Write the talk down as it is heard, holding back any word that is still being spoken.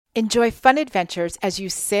Enjoy fun adventures as you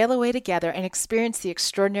sail away together and experience the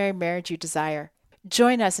extraordinary marriage you desire.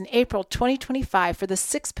 Join us in April 2025 for the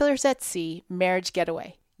Six Pillars at Sea Marriage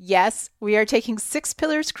Getaway. Yes, we are taking 6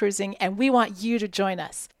 Pillars cruising, and we want you to join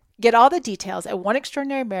us. Get all the details at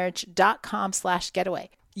oneextraordinarymarriage.com/getaway.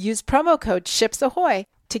 Use promo code SHIPSAHOY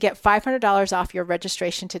to get $500 off your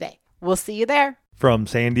registration today. We'll see you there. From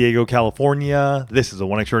San Diego, California, this is the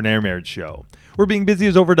One Extraordinary Marriage Show. Where being busy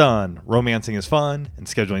is overdone, romancing is fun, and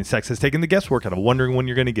scheduling sex has taken the guesswork out of wondering when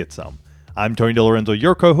you're going to get some. I'm Tony DeLorenzo,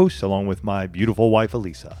 your co-host, along with my beautiful wife,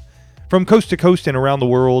 Elisa. From coast to coast and around the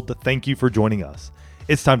world, thank you for joining us.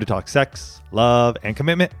 It's time to talk sex, love, and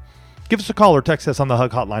commitment. Give us a call or text us on the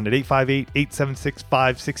HUG hotline at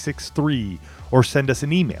 858-876-5663 or send us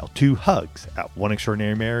an email to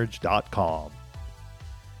hugs@oneextraordinarymarriage.com.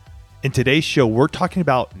 In today's show, we're talking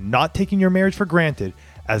about not taking your marriage for granted,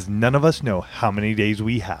 as none of us know how many days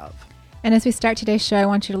we have. And as we start today's show, I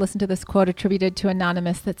want you to listen to this quote attributed to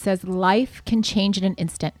Anonymous that says, "Life can change in an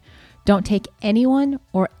instant. Don't take anyone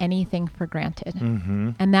or anything for granted."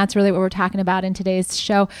 Mm-hmm. And that's really what we're talking about in today's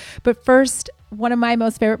show. But first, one of my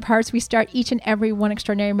most favorite parts, we start each and every One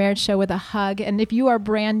Extraordinary Marriage show with a hug. And if you are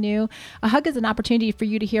brand new, a hug is an opportunity for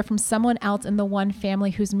you to hear from someone else in the one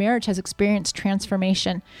family whose marriage has experienced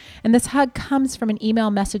transformation. And this hug comes from an email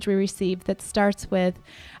message we received that starts with,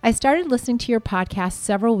 "I started listening to your podcast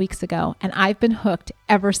several weeks ago, and I've been hooked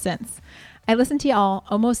ever since. I listen to y'all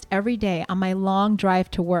almost every day on my long drive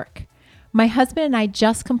to work. My husband and I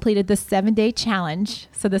just completed the 7-day challenge."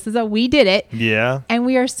 So this is we did it. Yeah. "And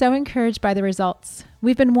we are so encouraged by the results.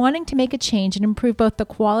 We've been wanting to make a change and improve both the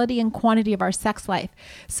quality and quantity of our sex life.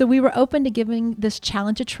 So we were open to giving this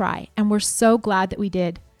challenge a try, and we're so glad that we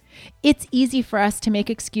did. It's easy for us to make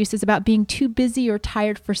excuses about being too busy or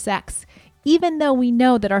tired for sex, even though we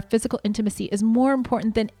know that our physical intimacy is more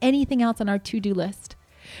important than anything else on our to-do list.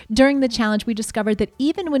 During the challenge, we discovered that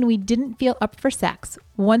even when we didn't feel up for sex,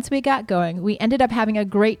 once we got going, we ended up having a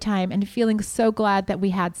great time and feeling so glad that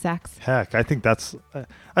we had sex." Heck, I think that's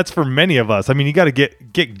for many of us. I mean, you got to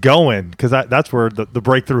get going, because that's where the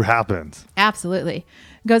breakthrough happens. Absolutely.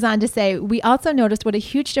 Goes on to say, "We also noticed what a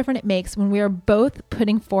huge difference it makes when we are both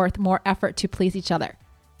putting forth more effort to please each other."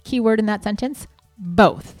 Key word in that sentence,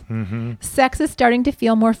 both. Mm-hmm. "Sex is starting to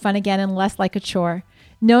feel more fun again and less like a chore.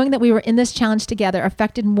 Knowing that we were in this challenge together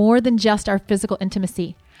affected more than just our physical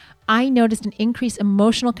intimacy. I noticed an increased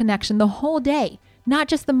emotional connection the whole day, not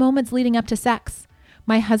just the moments leading up to sex.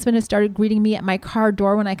 My husband has started greeting me at my car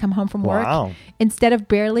door when I come home from work, Wow. instead of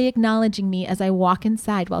barely acknowledging me as I walk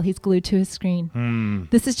inside while he's glued to his screen.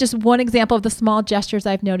 This is just one example of the small gestures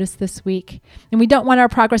I've noticed this week. And we don't want our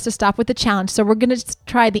progress to stop with the challenge, so we're going to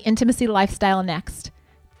try the intimacy lifestyle next.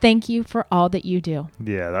 Thank you for all that you do."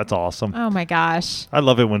 Yeah, that's awesome. Oh my gosh. I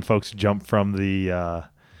love it when folks jump from the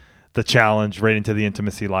challenge right into the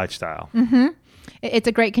intimacy lifestyle. Mm-hmm. It's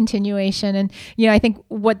a great continuation. And, I think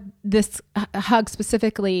what this hug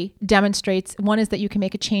specifically demonstrates, one is that you can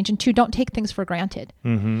make a change, and two, don't take things for granted.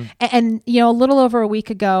 Mm-hmm. And a little over a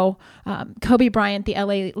week ago, Kobe Bryant, the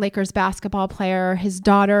LA Lakers basketball player, his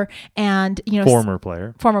daughter, and, Former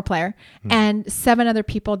player, mm-hmm. and 7 other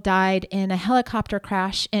people died in a helicopter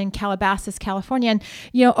crash in Calabasas, California. And,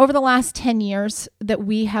 over the last 10 years that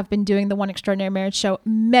we have been doing the One Extraordinary Marriage show,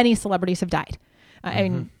 many celebrities have died. I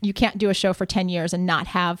mean, you can't do a show for 10 years and not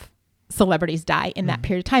have celebrities die in that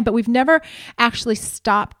period of time. But we've never actually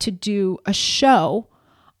stopped to do a show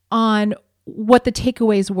on what the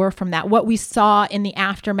takeaways were from that, what we saw in the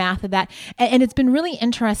aftermath of that. And it's been really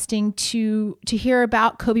interesting to hear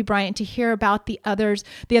about Kobe Bryant, to hear about the other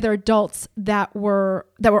adults that were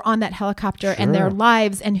on that helicopter. Sure. And their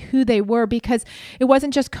lives and who they were, because it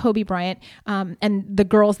wasn't just Kobe Bryant and the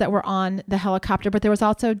girls that were on the helicopter, but there was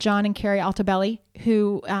also John and Carrie Altobelli,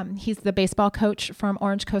 who he's the baseball coach from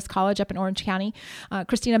Orange Coast College up in Orange County,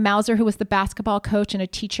 Christina Mauser, who was the basketball coach and a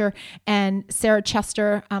teacher, and Sarah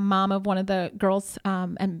Chester, mom of one of the girls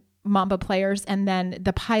and Mamba players, and then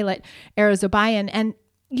the pilot, Ara Zobayan. And,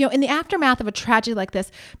 in the aftermath of a tragedy like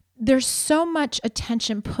this, there's so much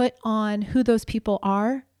attention put on who those people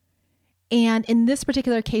are. And in this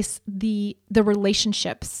particular case, the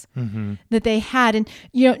relationships that they had. And,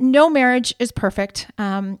 no marriage is perfect.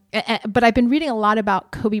 But I've been reading a lot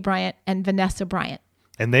about Kobe Bryant and Vanessa Bryant.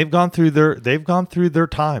 And they've gone through their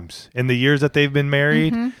times in the years that they've been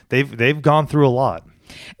married. Mm-hmm. They've gone through a lot.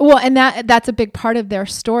 Well, and that's a big part of their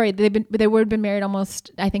story. They would have been married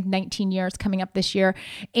almost, I think, 19 years coming up this year.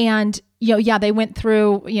 And, they went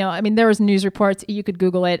through, there was news reports. You could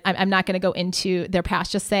Google it. I'm not going to go into their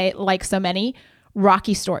past, just say, like so many,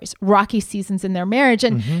 rocky stories, rocky seasons in their marriage.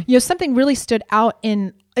 And, something really stood out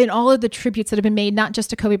in all of the tributes that have been made, not just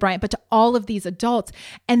to Kobe Bryant, but to all of these adults.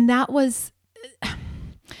 And that was,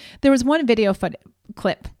 there was one video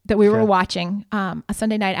clip that we were watching a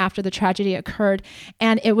Sunday night after the tragedy occurred.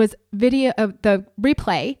 And it was video of the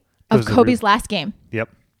replay of Kobe's last game. Yep.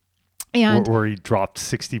 And where he dropped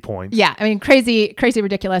 60 points. Yeah. I mean, crazy,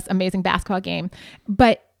 ridiculous, amazing basketball game.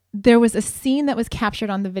 But there was a scene that was captured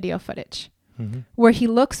on the video footage where he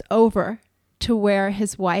looks over to where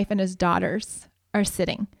his wife and his daughters are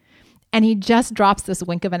sitting, and he just drops this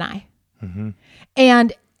wink of an eye.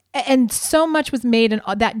 And so much was made in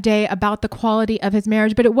that day about the quality of his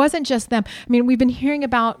marriage, but it wasn't just them. I mean, we've been hearing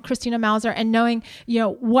about Christina Mauser and knowing,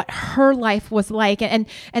 what her life was like, and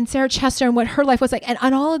Sarah Chester and what her life was like.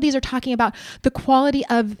 And all of these are talking about the quality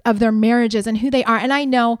of their marriages and who they are. And I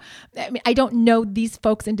mean, I don't know these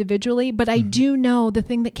folks individually, but I do know the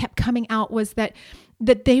thing that kept coming out was that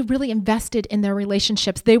they really invested in their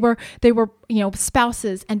relationships. They were,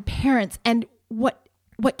 spouses and parents. And what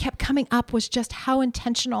kept coming up was just how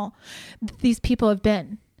intentional these people have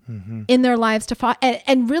been in their lives to follow.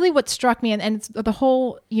 And really what struck me, and it's the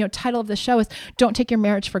whole, title of the show is Don't Take Your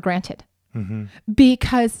Marriage for Granted,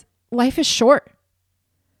 because life is short.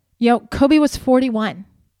 Kobe was 41,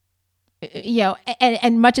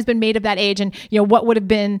 and much has been made of that age and, what would have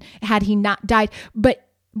been had he not died. But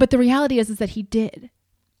the reality is that he did.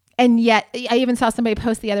 And yet I even saw somebody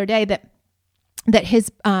post the other day that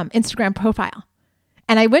his Instagram profile,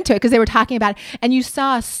 and I went to it because they were talking about it, and you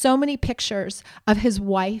saw so many pictures of his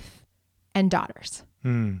wife and daughters.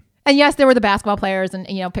 And yes, there were the basketball players and,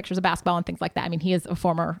 pictures of basketball and things like that. I mean, he is a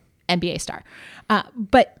former NBA star.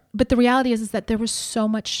 But the reality is that there was so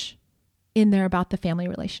much in there about the family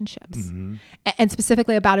relationships and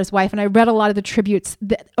specifically about his wife. And I read a lot of the tributes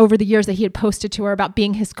over the years that he had posted to her about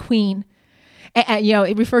being his queen. And,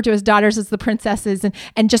 it referred to his daughters as the princesses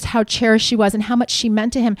and just how cherished she was and how much she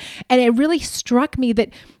meant to him. And it really struck me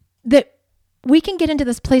that we can get into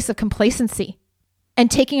this place of complacency and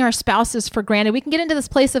taking our spouses for granted. We can get into this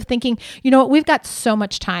place of thinking, we've got so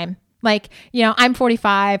much time. Like, I'm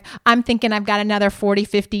 45. I'm thinking I've got another 40,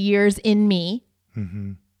 50 years in me,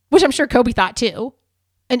 which I'm sure Kobe thought too,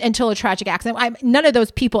 until a tragic accident. None of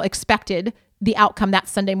those people expected the outcome that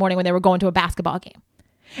Sunday morning when they were going to a basketball game.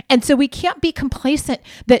 And so we can't be complacent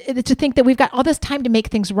to think that we've got all this time to make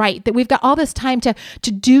things right, that we've got all this time to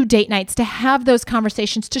do date nights, to have those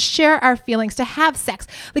conversations, to share our feelings, to have sex.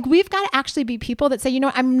 Like, we've got to actually be people that say,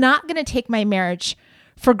 I'm not going to take my marriage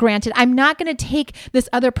for granted. I'm not going to take this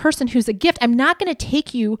other person who's a gift. I'm not going to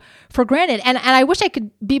take you for granted. And I wish I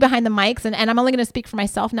could be behind the mics, and I'm only going to speak for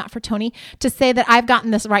myself, not for Tony, to say that I've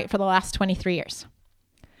gotten this right for the last 23 years.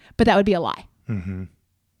 But that would be a lie.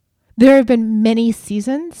 There have been many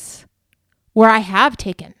seasons where I have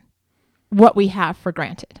taken what we have for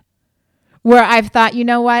granted, where I've thought,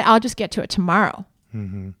 I'll just get to it tomorrow.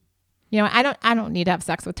 I don't need to have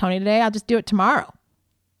sex with Tony today. I'll just do it tomorrow.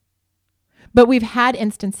 But we've had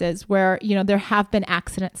instances where, there have been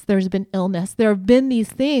accidents, there's been illness, there have been these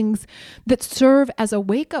things that serve as a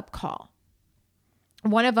wake-up call.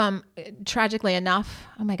 One of them, tragically enough,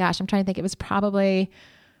 oh my gosh, I'm trying to think, it was probably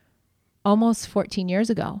almost 14 years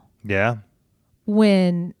ago. Yeah.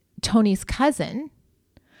 When Tony's cousin,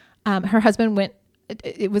 her husband went,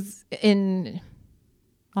 it was in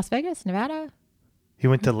Las Vegas, Nevada. He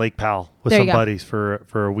went to Lake Powell with some buddies for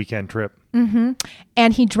a weekend trip.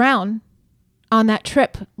 And he drowned on that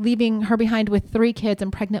trip, leaving her behind with 3 kids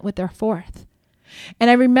and pregnant with their 4th.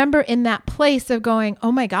 And I remember in that place of going,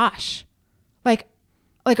 oh my gosh, like,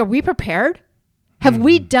 are we prepared? Have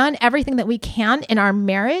we done everything that we can in our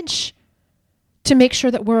marriage to make sure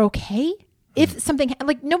that we're okay? If something,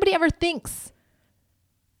 like, nobody ever thinks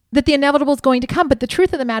that the inevitable is going to come, but the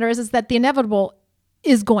truth of the matter is that the inevitable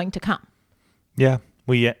is going to come. Yeah,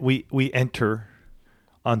 we enter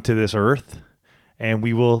onto this earth, and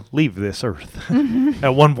we will leave this earth.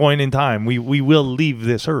 At one point in time, we will leave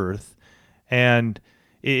this earth, and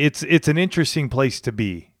it's an interesting place to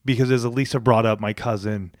be, because as Elisa brought up, my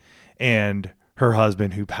cousin and her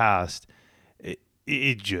husband who passed,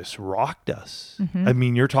 it just rocked us. I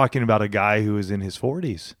mean, you're talking about a guy who was in his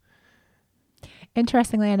 40s.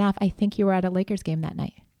 Interestingly enough, I think you were at a Lakers game that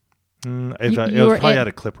night. It was probably at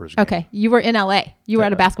a Clippers game. Okay. You were in LA. You were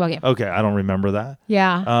at a basketball game. Okay. I don't remember that.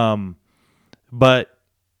 Yeah. But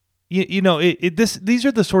these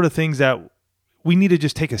are the sort of things that we need to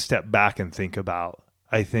just take a step back and think about.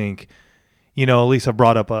 I think, Elisa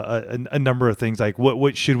brought up a number of things like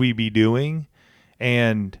what should we be doing,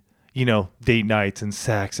 and date nights and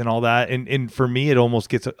sex and all that. And for me, it almost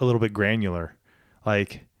gets a little bit granular.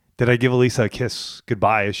 Like, Did I give Elisa a kiss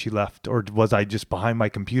goodbye as she left? Or was I just behind my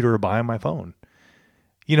computer or behind my phone?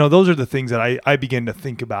 You know, those are the things that I begin to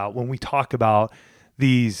think about when we talk about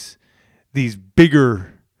these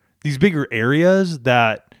bigger areas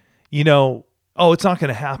that, you know, oh, it's not going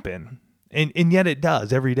to happen. And yet it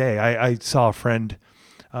does every day. I saw a friend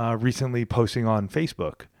recently posting on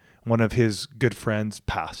Facebook. One of his good friends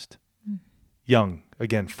passed. Young,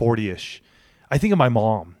 again, 40-ish. I think of my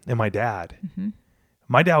mom and my dad. Mm-hmm.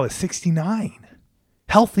 My dad was 69.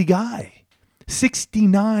 Healthy guy.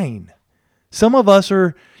 69. Some of us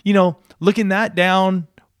are, you know, looking that down,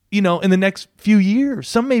 you know, in the next few years.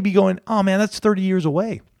 Some may be going, oh man, that's 30 years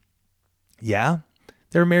away. Yeah.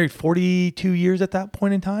 They were married 42 years at that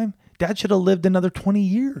point in time. Dad should have lived another 20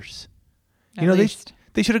 years. At least.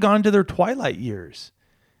 They should have gone into their twilight years,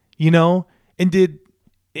 you know, and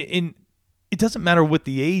it doesn't matter what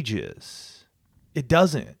the age is. It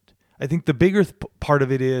doesn't. I think the bigger part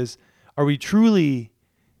of it is, are we truly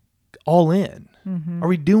all in? Mm-hmm. Are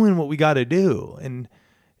we doing what we got to do? And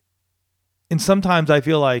sometimes I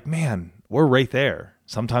feel like, man, we're right there.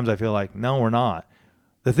 Sometimes I feel like, no, we're not.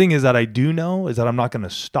 The thing is that I do know is that I'm not going to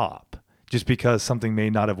stop just because something may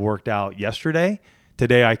not have worked out yesterday.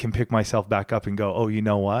 Today I can pick myself back up and go, oh, you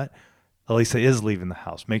know what? Elisa is leaving the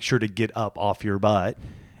house. Make sure to get up off your butt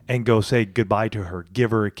and go say goodbye to her. Give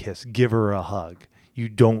her a kiss. Give her a hug. You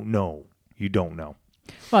don't know. You don't know.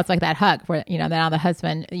 Well, it's like that hug where, you know, now the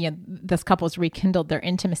husband, you know, this couple's rekindled their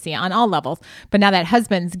intimacy on all levels. But now that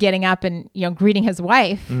husband's getting up and, you know, greeting his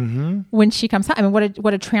wife when she comes home. I mean,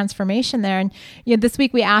 what a transformation there. And, you know, this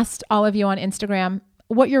week we asked all of you on Instagram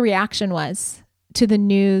what your reaction was to the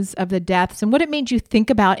news of the deaths and what it made you think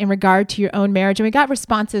about in regard to your own marriage. And we got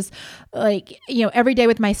responses like, you know, every day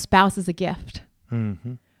with my spouse is a gift.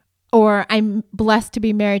 Mm-hmm. Or I'm blessed to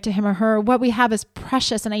be married to him or her. What we have is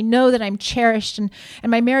precious, and I know that I'm cherished, and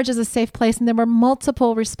my marriage is a safe place. And there were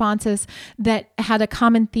multiple responses that had a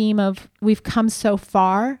common theme of we've come so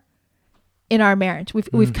far in our marriage.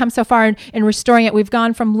 We've come so far in restoring it. We've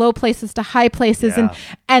gone from low places to high places. Yeah.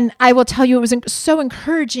 And I will tell you, it was so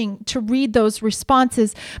encouraging to read those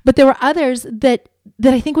responses. But there were others that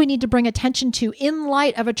I think we need to bring attention to in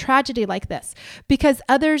light of a tragedy like this. Because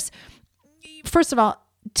others, first of all,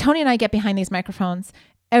 Tony and I get behind these microphones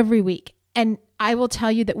every week. And I will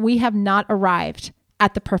tell you that we have not arrived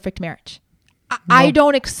at the perfect marriage. No. I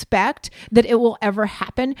don't expect that it will ever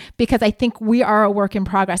happen because I think we are a work in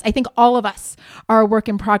progress. I think all of us are a work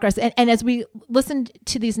in progress. And as we listen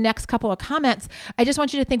to these next couple of comments, I just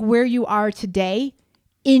want you to think where you are today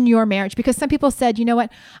in your marriage. Because some people said, you know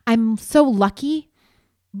what, I'm so lucky,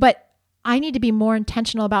 but I need to be more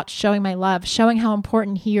intentional about showing my love, showing how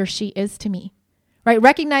important he or she is to me. Right?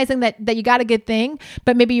 Recognizing that you got a good thing,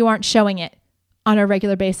 but maybe you aren't showing it on a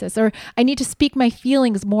regular basis. Or I need to speak my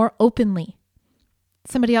feelings more openly.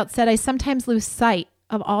 Somebody else said, I sometimes lose sight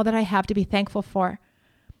of all that I have to be thankful for.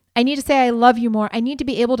 I need to say I love you more. I need to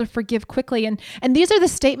be able to forgive quickly. And these are the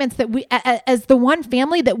statements that we, as the one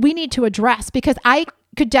family, that we need to address, because I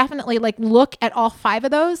could definitely like look at all 5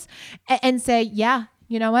 of those and say, yeah,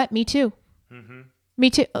 you know what? Me too. Mm-hmm.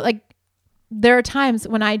 Me too. Like there are times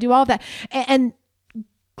when I do all that. And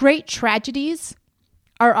great tragedies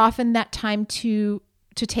are often that time to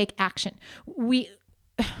take action.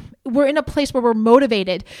 We're in a place where we're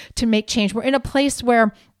motivated to make change. We're in a place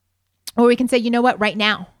where we can say, you know what, right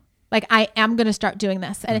now, like I am going to start doing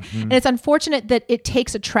this. And it's unfortunate that it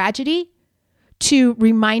takes a tragedy to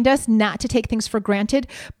remind us not to take things for granted.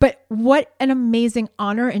 But what an amazing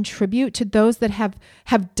honor and tribute to those that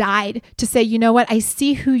have died, to say, you know what, I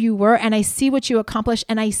see who you were and I see what you accomplished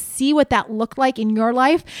and I see what that looked like in your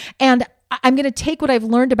life. And I'm going to take what I've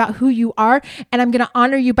learned about who you are and I'm going to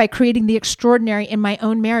honor you by creating the extraordinary in my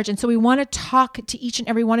own marriage. And so we want to talk to each and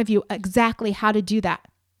every one of you exactly how to do that.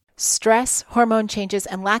 Stress, hormone changes,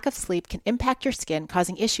 and lack of sleep can impact your skin,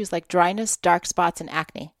 causing issues like dryness, dark spots, and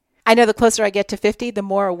acne. I know the closer I get to 50, the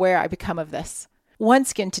more aware I become of this.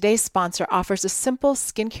 OneSkin, today's sponsor, offers a simple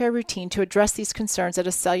skincare routine to address these concerns at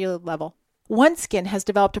a cellular level. OneSkin has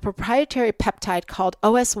developed a proprietary peptide called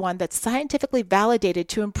OS1 that's scientifically validated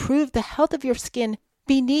to improve the health of your skin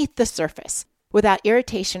beneath the surface without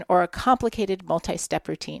irritation or a complicated multi-step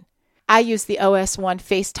routine. I use the OS1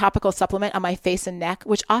 face topical supplement on my face and neck,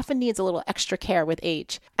 which often needs a little extra care with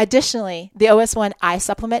age. Additionally, the OS1 eye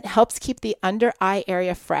supplement helps keep the under eye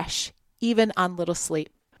area fresh, even on little sleep.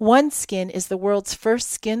 OneSkin is the world's first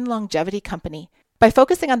skin longevity company. By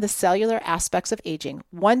focusing on the cellular aspects of aging,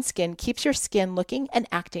 OneSkin keeps your skin looking and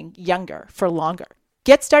acting younger for longer.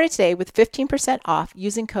 Get started today with 15% off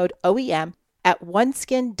using code OEM at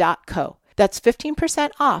oneskin.co. That's 15%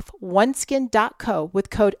 off oneskin.co with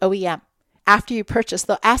code OEM. After you purchase,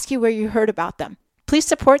 they'll ask you where you heard about them. Please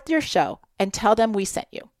support your show and tell them we sent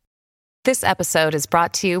you. This episode is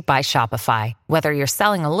brought to you by Shopify. Whether you're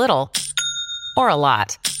selling a little or a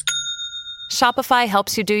lot, Shopify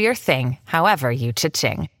helps you do your thing, however you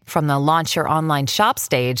cha-ching. From the launch your online shop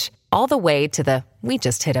stage, all the way to the we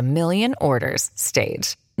just hit 1 million orders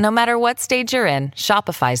stage. No matter what stage you're in,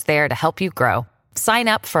 Shopify's there to help you grow. Sign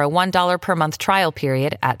up for a $1 per month trial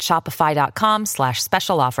period at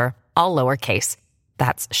shopify.com/special offer, all lowercase.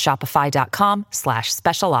 That's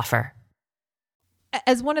shopify.com/special offer.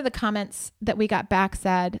 As one of the comments that we got back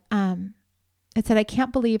said, it said, I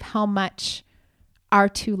can't believe how much our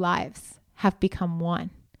two lives have become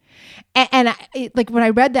one. And when I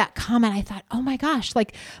read that comment, I thought, oh my gosh,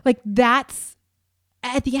 like that's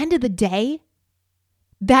at the end of the day,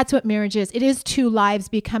 that's what marriage is. It is two lives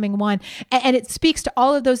becoming one. And it speaks to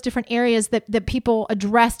all of those different areas that people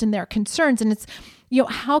addressed in their concerns. And it's,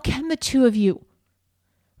 how can the two of you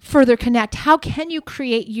further connect? How can you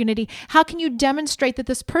create unity? How can you demonstrate that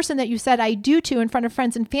this person that you said I do to in front of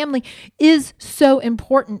friends and family is so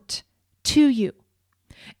important to you?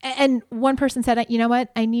 And one person said, you know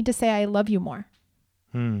what? I need to say I love you more.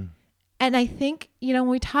 And I think, when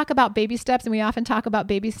we talk about baby steps, and we often talk about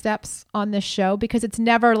baby steps on this show, because it's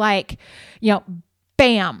never like,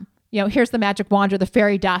 bam, here's the magic wand or the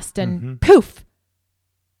fairy dust and poof,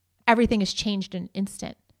 everything is changed in an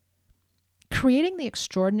instant. Creating the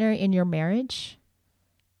extraordinary in your marriage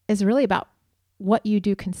is really about what you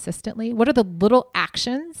do consistently. What are the little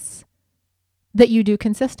actions that you do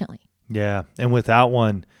consistently? Yeah. And with that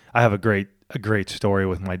one, I have a great story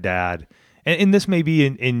with my dad. And this may be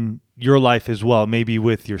in your life as well. Maybe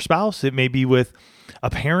with your spouse. It may be with a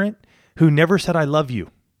parent who never said, I love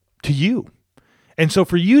you to you. And so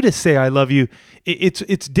for you to say, I love you,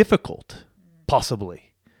 it's difficult,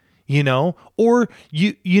 possibly, or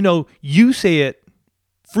you say it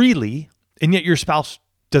freely and yet your spouse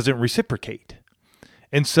doesn't reciprocate.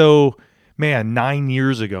 And so, 9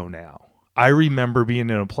 years ago now, I remember being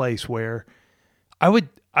in a place where I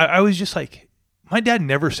was just like, my dad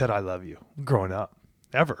never said I love you growing up,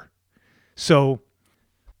 ever. So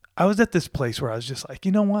I was at this place where I was just like,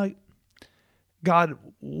 you know what, God,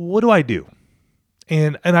 what do I do?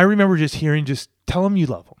 And I remember just hearing, just tell him you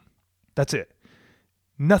love him. That's it.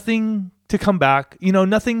 Nothing to come back,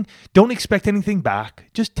 nothing, don't expect anything back.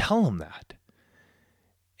 Just tell him that.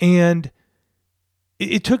 And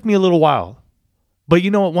it took me a little while, but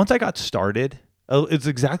you know what, once I got started, it's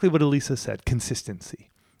exactly what Elisa said, consistency.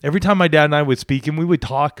 Every time my dad and I would speak, and we would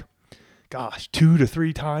talk, 2 to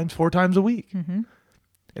 3 times, 4 times a week. Mm-hmm.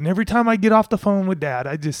 And every time I get off the phone with Dad,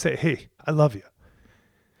 I just say, hey, I love you.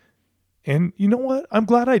 And you know what? I'm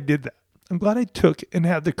glad I did that. I'm glad I took and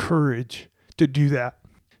had the courage to do that,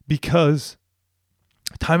 because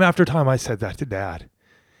time after time I said that to Dad,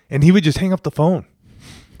 and he would just hang up the phone.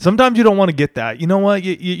 Sometimes you don't want to get that. You know what?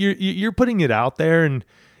 You're putting it out there, and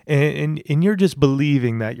you're just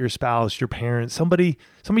believing that your spouse, your parents, somebody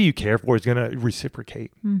you care for is going to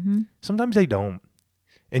reciprocate. Mm-hmm. Sometimes they don't.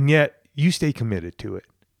 And yet you stay committed to it.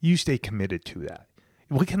 You stay committed to that.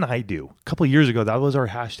 What can I do? A couple of years ago, that was our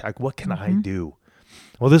hashtag. What can I do?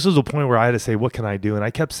 Well, this was a point where I had to say, what can I do? And I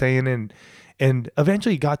kept saying, and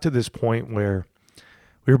eventually got to this point where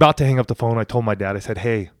we were about to hang up the phone. I told my dad, I said,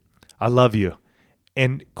 hey, I love you.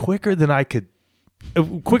 And quicker than I could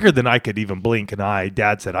even blink an eye,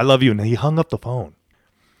 Dad said, I love you. And he hung up the phone.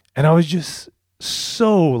 And I was just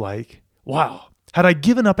so like, wow. Had I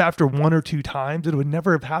given up after 1 or 2 times, it would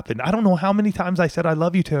never have happened. I don't know how many times I said, I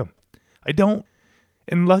love you to him. I don't.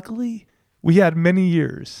 And luckily, we had many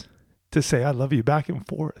years to say, I love you back and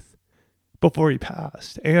forth before he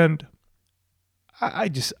passed. And I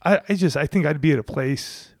think I'd be at a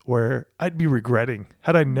place where I'd be regretting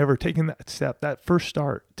had I never taken that step, that first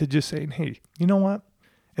start to just saying, hey, you know what?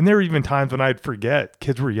 And there were even times when I'd forget,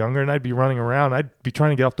 kids were younger, and I'd be running around. I'd be trying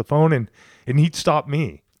to get off the phone, and he'd stop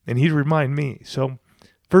me and he'd remind me. So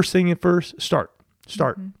first thing at first, start.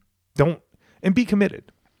 Mm-hmm. Don't, and be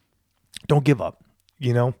committed. Don't give up.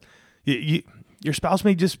 Your spouse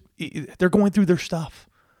may they're going through their stuff.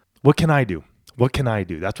 What can I do? What can I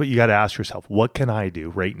do? That's what you got to ask yourself. What can I do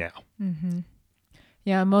right now? Mm-hmm.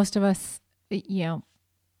 Yeah, most of us, I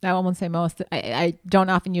won't say most. I don't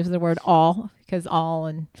often use the word all, because all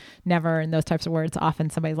and never and those types of words, often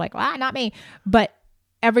somebody's like, not me. But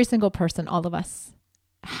every single person, all of us,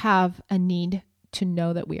 have a need to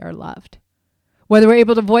know that we are loved, whether we're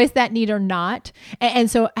able to voice that need or not. And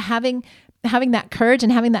so having that courage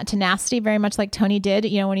and having that tenacity, very much like Tony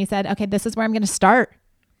did, when he said, okay, this is where I'm going to start,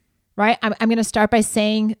 right? I'm going to start by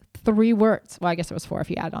saying 3 words. Well, I guess it was 4 if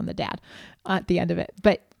you add on the dad at the end of it.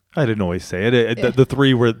 But I didn't always say it. The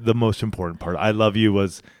 3 were the most important part. I love you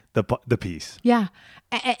was the piece. Yeah.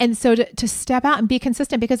 And so to step out and be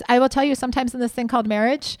consistent, because I will tell you, sometimes in this thing called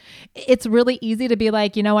marriage, it's really easy to be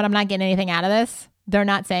like, you know what, I'm not getting anything out of this. They're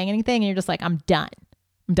not saying anything. And you're just like, I'm done.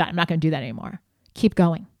 I'm not going to do that anymore. Keep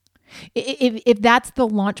going. If that's the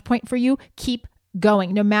launch point for you, keep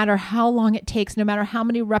going, no matter how long it takes, no matter how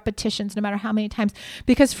many repetitions, no matter how many times,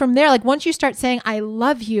 because from there, like once you start saying, I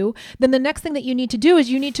love you, then the next thing that you need to do is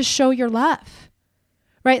you need to show your love.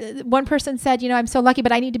 Right? One person said, I'm so lucky,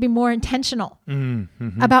 but I need to be more intentional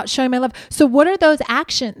about showing my love. So what are those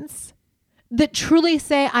actions that truly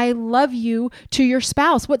say, I love you to your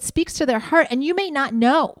spouse? What speaks to their heart? And you may not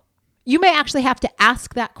know. You may actually have to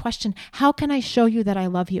ask that question. How can I show you that I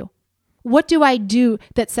love you? What do I do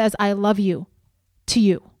that says I love you to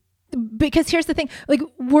you? Because here's the thing, like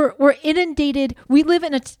we're inundated. We live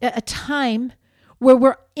in a time where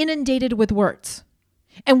we're inundated with words,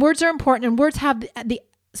 and words are important, and words have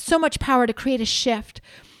so much power to create a shift,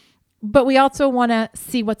 but we also want to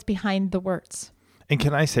see what's behind the words. And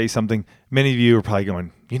can I say something? Many of you are probably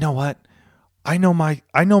going, you know what? I know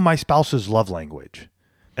my spouse's love language.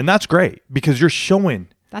 And that's great because you're showing.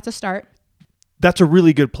 That's a start. That's a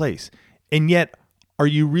really good place. And yet, are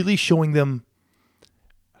you really showing them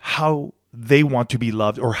how they want to be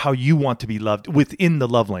loved or how you want to be loved within the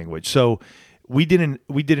love language? So we did an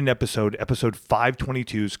episode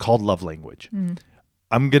 522 is called Love Language.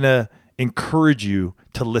 I'm going to encourage you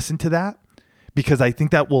to listen to that because I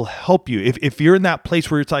think that will help you. If you're in that place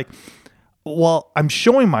where it's like, well, I'm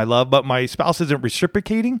showing my love, but my spouse isn't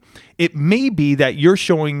reciprocating, it may be that you're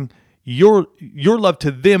showing your love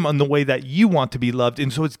to them in the way that you want to be loved.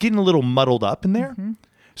 And so it's getting a little muddled up in there. Mm-hmm.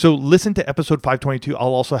 So listen to episode 522.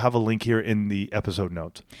 I'll also have a link here in the episode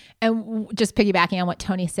notes. And just piggybacking on what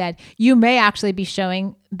Tony said, you may actually be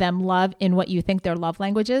showing them love in what you think their love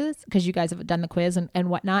language is, because you guys have done the quiz and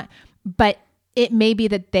whatnot. But it may be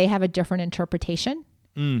that they have a different interpretation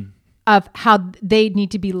of how they need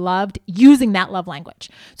to be loved using that love language.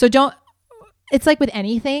 So it's like with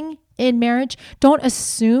anything in marriage, don't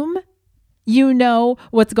assume you know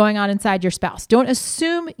what's going on inside your spouse. Don't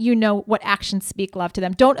assume you know what actions speak love to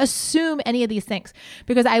them. Don't assume any of these things,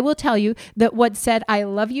 because I will tell you that what said I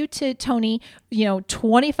love you to Tony,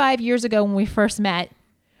 25 years ago when we first met,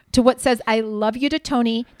 to what says I love you to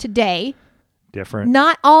Tony today, different.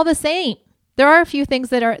 Not all the same. There are a few things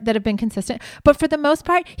that have been consistent, but for the most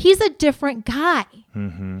part, he's a different guy.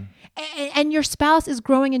 Mm-hmm. And your spouse is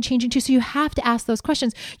growing and changing too. So you have to ask those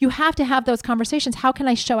questions. You have to have those conversations. How can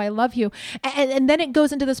I show I love you? And then it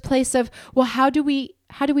goes into this place of, well, how do we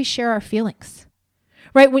share our feelings?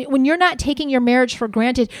 Right? When you're not taking your marriage for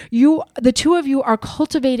granted, the two of you are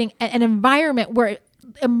cultivating an environment where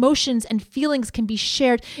emotions and feelings can be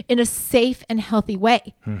shared in a safe and healthy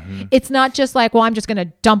way. Mm-hmm. It's not just like, well, I'm just going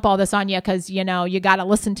to dump all this on you because, you got to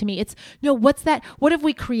listen to me. It's no, what's that? What have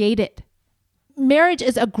we created? Marriage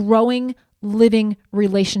is a growing, living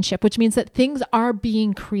relationship, which means that things are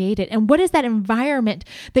being created. And what is that environment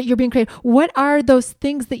that you're being created? What are those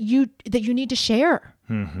things that you need to share?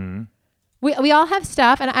 Mm-hmm. We all have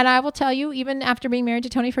stuff. And I will tell you, even after being married to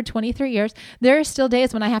Tony for 23 years, there are still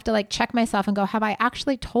days when I have to check myself and go, have I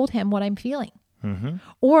actually told him what I'm feeling? Mm-hmm.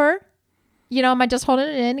 Or, am I just holding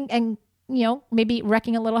it in and maybe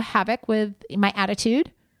wrecking a little havoc with my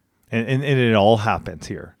attitude? And it all happens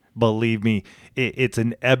here. Believe me, it's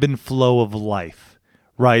an ebb and flow of life,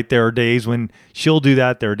 right? There are days when she'll do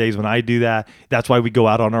that. There are days when I do that. That's why we go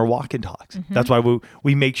out on our walk and talks. Mm-hmm. That's why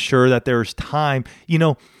we make sure that there's time.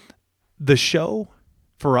 The show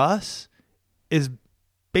for us is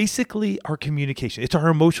basically our communication. It's our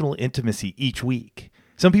emotional intimacy each week.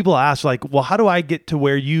 Some people ask well, how do I get to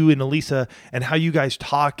where you and Elisa and how you guys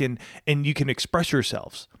talk and you can express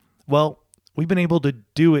yourselves? Well, we've been able to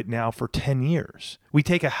do it now for 10 years. We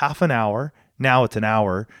take a half an hour. Now it's an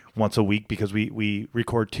hour once a week because we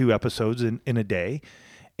record 2 episodes in a day.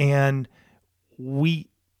 And we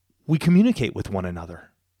communicate with one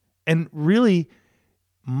another. And really,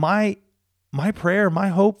 my prayer, my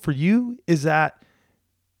hope for you is that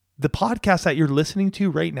the podcast that you're listening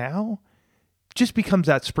to right now just becomes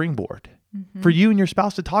that springboard for you and your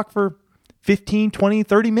spouse to talk for 15, 20,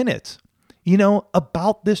 30 minutes,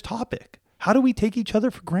 about this topic. How do we take each other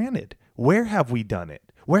for granted? Where have we done it?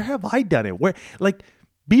 Where have I done it? Where,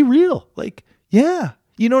 be real. Yeah.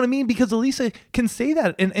 You know what I mean? Because Elisa can say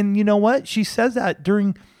that. And you know what? She says that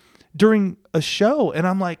during a show. And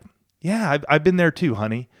I'm like, yeah, I've been there too,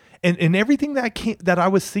 honey. And everything that I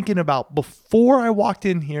was thinking about before I walked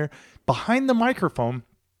in here behind the microphone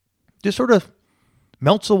just sort of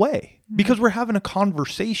melts away because we're having a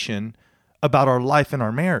conversation about our life and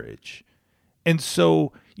our marriage. And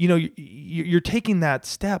so, you're taking that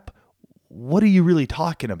step. What are you really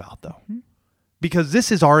talking about, though? Because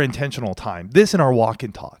this is our intentional time. This and our walk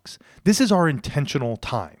and talks. This is our intentional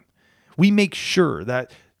time. We make sure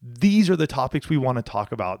that these are the topics we want to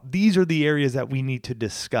talk about. These are the areas that we need to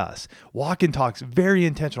discuss. Walk and talks, very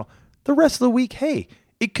intentional. The rest of the week, hey,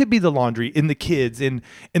 it could be the laundry and the kids and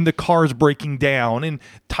the cars breaking down and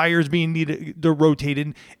tires being needed to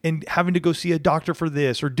rotate and having to go see a doctor for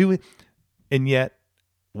this or do it. And yet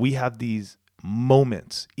we have these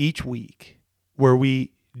moments each week where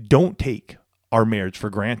we don't take our marriage for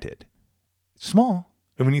granted. Small.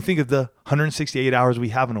 And when you think of the 168 hours we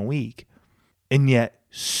have in a week, and yet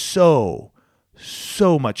so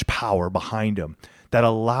much power behind them that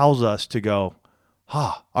allows us to go,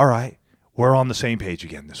 all right, we're on the same page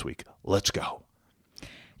again this week. Let's go.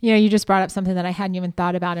 You just brought up something that I hadn't even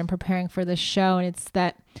thought about in preparing for this show. And it's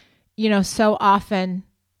that, so often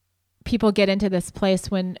people get into this place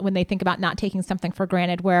when they think about not taking something for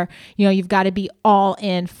granted where, you've got to be all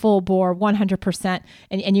in, full bore, 100%.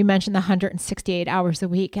 And you mentioned the 168 hours a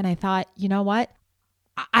week. And I thought, you know what?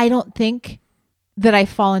 I don't think that I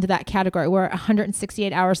fall into that category where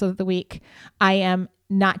 168 hours of the week, I am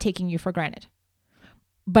not taking you for granted.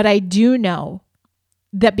 But I do know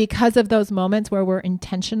that because of those moments where we're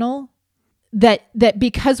intentional, that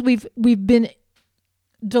because we've been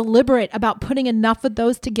deliberate about putting enough of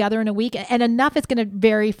those together in a week, and enough is going to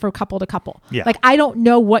vary from couple to couple. Yeah. Like, I don't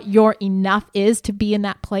know what your enough is to be in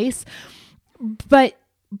that place, but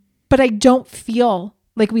I don't feel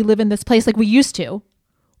like we live in this place like we used to,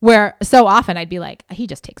 where so often I'd be like, he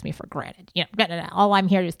just takes me for granted. All I'm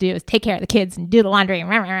here to do is take care of the kids and do the laundry.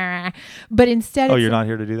 But instead, you're not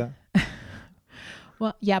here to do that?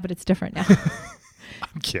 Well, yeah, but it's different now.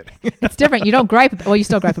 I'm kidding. It's different. You don't gripe. Well, you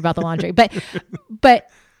still gripe about the laundry, but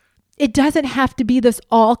it doesn't have to be this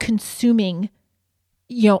all-consuming,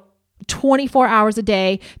 24 hours a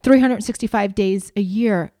day, 365 days a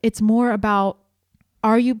year. It's more about,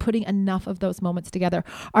 are you putting enough of those moments together?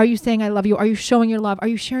 Are you saying I love you? Are you showing your love? Are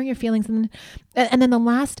you sharing your feelings? And then the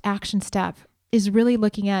last action step is really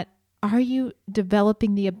looking at, are you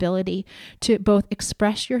developing the ability to both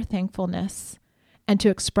express your thankfulness and to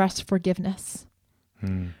express forgiveness?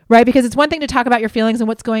 Right? Because it's one thing to talk about your feelings and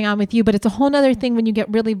what's going on with you, but it's a whole nother thing when you get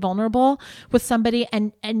really vulnerable with somebody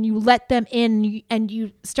and you let them in and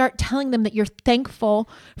you start telling them that you're thankful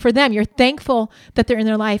for them. You're thankful that they're in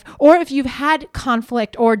their life. Or if you've had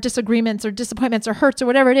conflict or disagreements or disappointments or hurts or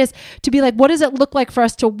whatever it is, to be like, what does it look like for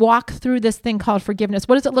us to walk through this thing called forgiveness?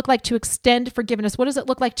 What does it look like to extend forgiveness? What does it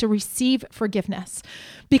look like to receive forgiveness?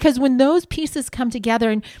 Because when those pieces come together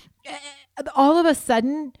and all of a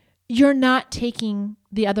sudden, you're not taking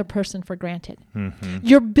the other person for granted. Mm-hmm.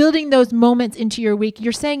 You're building those moments into your week.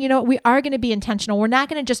 You're saying, we are going to be intentional. We're not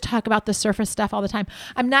going to just talk about the surface stuff all the time.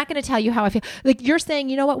 I'm not going to tell you how I feel. Like, you're saying,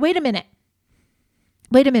 you know what? Wait a minute.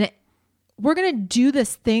 We're going to do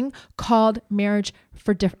this thing called marriage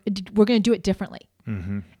we're going to do it differently.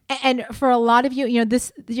 Mm-hmm. And for a lot of you,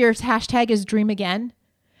 this year's hashtag is dream again.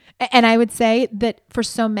 And I would say that for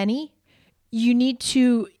so many, you need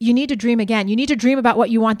to dream again. You need to dream about what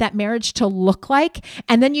you want that marriage to look like.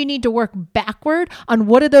 And then you need to work backward on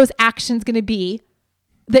what are those actions going to be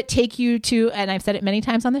that take you to, and I've said it many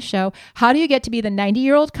times on the show, how do you get to be the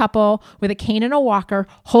 90-year-old couple with a cane and a walker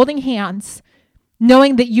holding hands,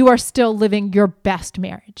 knowing that you are still living your best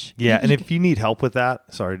marriage? Yeah. And if you need help with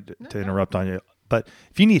that, sorry to interrupt on you, but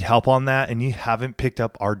if you need help on that and you haven't picked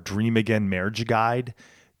up our Dream Again marriage guide,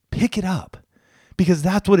 pick it up. Because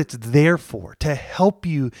that's what it's there for, to help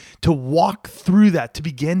you to walk through that, to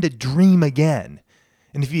begin to dream again.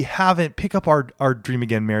 And if you haven't, pick up our Dream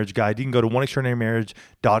Again marriage guide. You can go to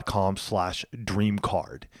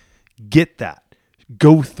oneextraordinarymarriage.com/dreamcard. Get that.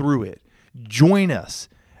 Go through it. Join us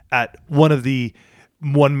at one of the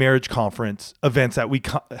One Marriage Conference events that we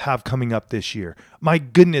have coming up this year. My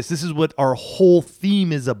goodness, this is what our whole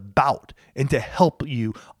theme is about, and to help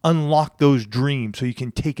you unlock those dreams so you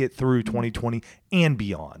can take it through 2020 and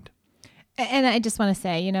beyond. And I just want to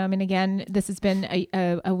say, again, this has been a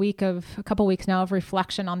couple weeks now of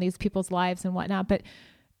reflection on these people's lives and whatnot. But,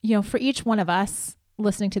 for each one of us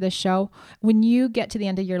listening to this show, when you get to the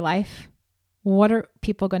end of your life, what are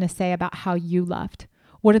people going to say about how you loved?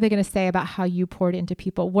 What are they going to say about how you poured into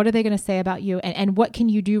people? What are they going to say about you? And what can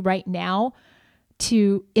you do right now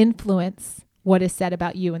to influence what is said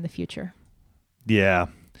about you in the future? Yeah.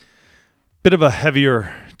 Bit of a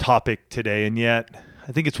heavier topic today, and yet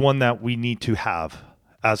I think it's one that we need to have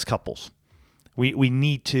as couples. We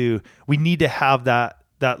need to have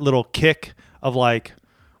that little kick of like,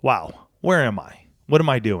 wow, where am I? What am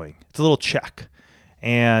I doing? It's a little check.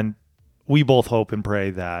 And we both hope and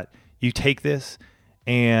pray that you take this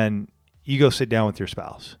and you go sit down with your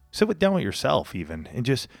spouse, sit down with yourself even, and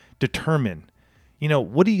just determine,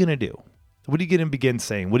 what are you going to do? What are you going to begin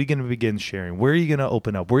saying? What are you going to begin sharing? Where are you going to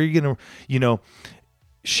open up? Where are you going to,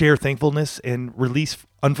 share thankfulness and release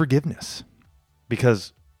unforgiveness?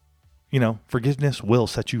 Because, forgiveness will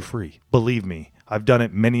set you free. Believe me, I've done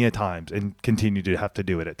it many a times and continue to have to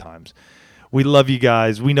do it at times. We love you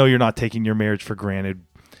guys. We know you're not taking your marriage for granted.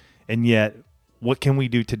 And yet, what can we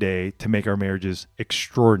do today to make our marriages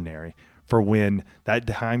extraordinary? For when that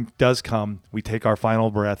time does come, we take our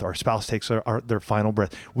final breath, our spouse takes their final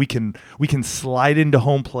breath, we can slide into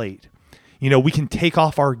home plate. We can take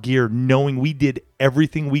off our gear knowing we did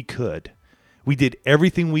everything we could. We did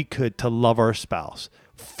everything we could to love our spouse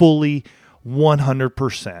fully,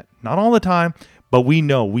 100%. Not all the time, but we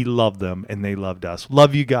know we love them and they loved us.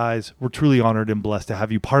 Love you guys. We're truly honored and blessed to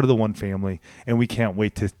have you part of the One family, and we can't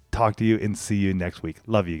wait to talk to you and see you next week.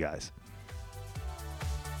 Love you guys.